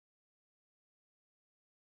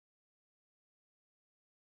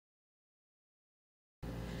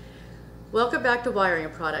Welcome back to Wiring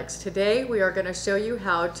Products. Today we are going to show you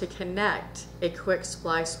how to connect a quick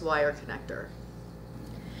splice wire connector.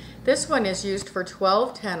 This one is used for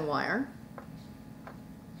 12-10 wire.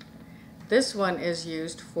 This one is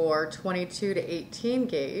used for 22 to 18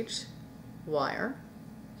 gauge wire.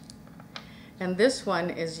 And this one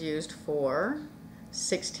is used for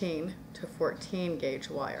 16 to 14 gauge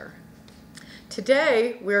wire.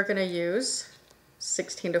 Today we're going to use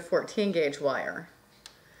 16 to 14 gauge wire.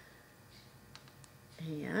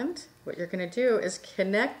 And what you're going to do is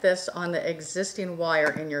connect this on the existing wire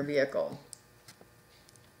in your vehicle.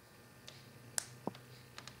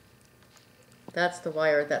 That's the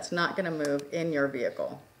wire that's not going to move in your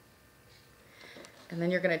vehicle. And then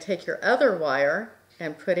you're going to take your other wire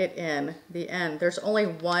and put it in the end. There's only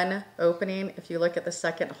one opening. If you look at the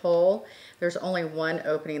second hole, there's only one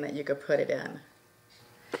opening that you could put it in.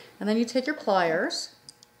 And then you take your pliers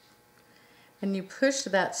and you push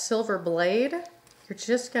that silver blade.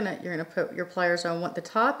 You're gonna put your pliers on the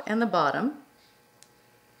top and the bottom,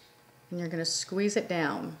 and you're gonna squeeze it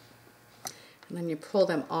down. And then you pull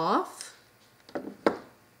them off,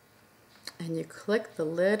 and you click the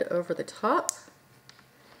lid over the top,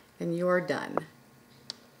 and you are done.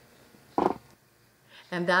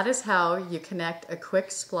 And that is how you connect a quick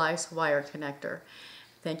splice wire connector.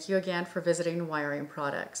 Thank you again for visiting Wiring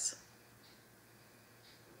Products.